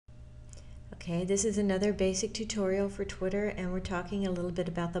Okay, this is another basic tutorial for Twitter, and we're talking a little bit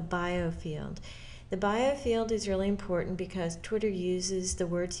about the bio field. The bio field is really important because Twitter uses the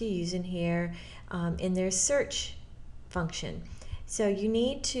words you use in here in their search function. So you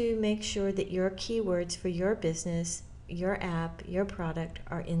need to make sure that your keywords for your business, your app, your product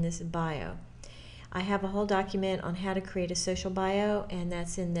are in this bio. I have a whole document on how to create a social bio, and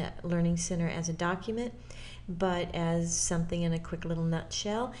that's in the Learning Center as a document. But as something in a quick little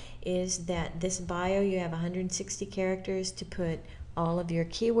nutshell is that this bio, you have 160 characters to put all of your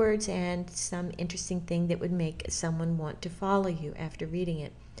keywords and some interesting thing that would make someone want to follow you after reading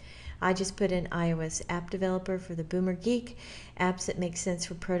it. I just put in iOS app developer for the Boomer Geek, apps that make sense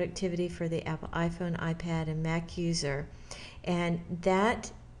for productivity for the Apple iPhone, iPad, and Mac user. And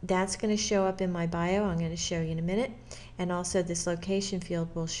that's going to show up in my bio. I'm going to show you in a minute. And also this location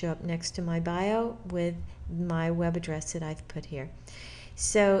field will show up next to my bio with my web address that I've put here.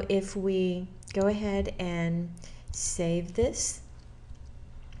 So if we go ahead and save this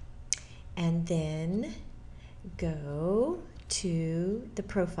and then go to the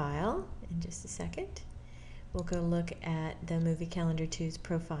profile in just a second, we'll go look at the Movie Calendar 2's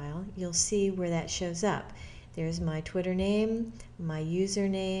profile. You'll see where that shows up. There's my Twitter name, my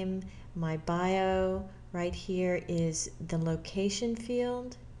username, my bio. Right here is the location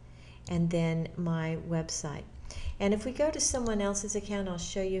field, and then my website. And if we go to someone else's account, I'll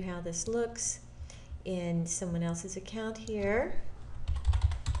show you how this looks in someone else's account here.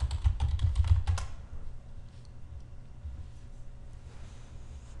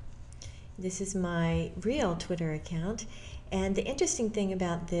 This is my real Twitter account, and the interesting thing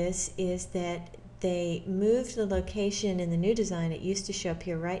about this is that they moved the location in the new design. It used to show up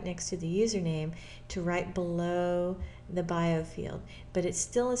here right next to the username to right below the bio field, but it's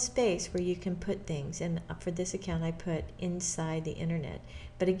still a space where you can put things, and for this account I put inside the internet.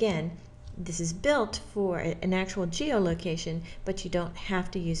 But again, this is built for an actual geolocation, but you don't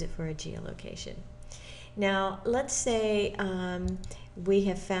have to use it for a geolocation. Now let's say we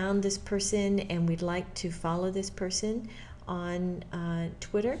have found this person and we'd like to follow this person on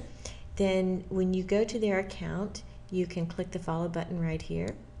Twitter. Then when you go to their account, you can click the follow button right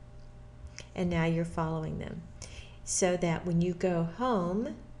here, and now you're following them. So that when you go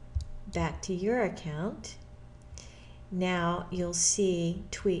home back to your account, now you'll see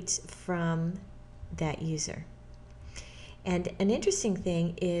tweets from that user. And an interesting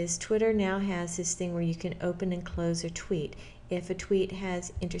thing is Twitter now has this thing where you can open and close a tweet. If a tweet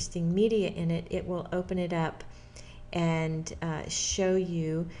has interesting media in it, it will open it up and show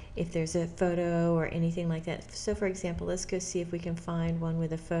you if there's a photo or anything like that. So for example, let's go see if we can find one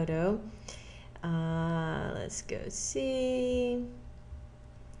with a photo. Let's go see.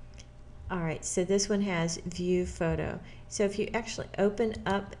 Alright, so this one has view photo. So if you actually open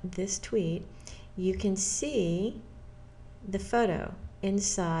up this tweet, you can see the photo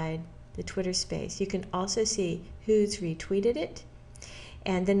inside the Twitter space. You can also see who's retweeted it.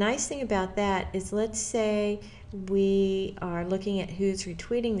 And the nice thing about that is, let's say we are looking at who's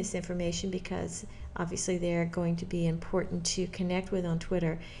retweeting this information, because obviously they're going to be important to connect with on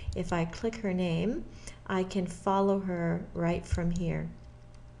Twitter. If I click her name, I can follow her right from here.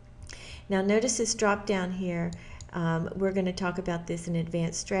 Now notice this drop down here. We're going to talk about this in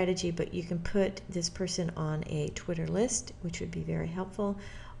advanced strategy, but you can put this person on a Twitter list, which would be very helpful,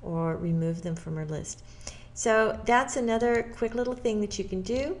 or remove them from her list. So that's another quick little thing that you can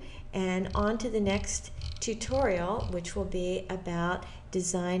do, and on to the next tutorial, which will be about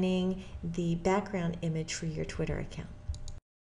designing the background image for your Twitter account.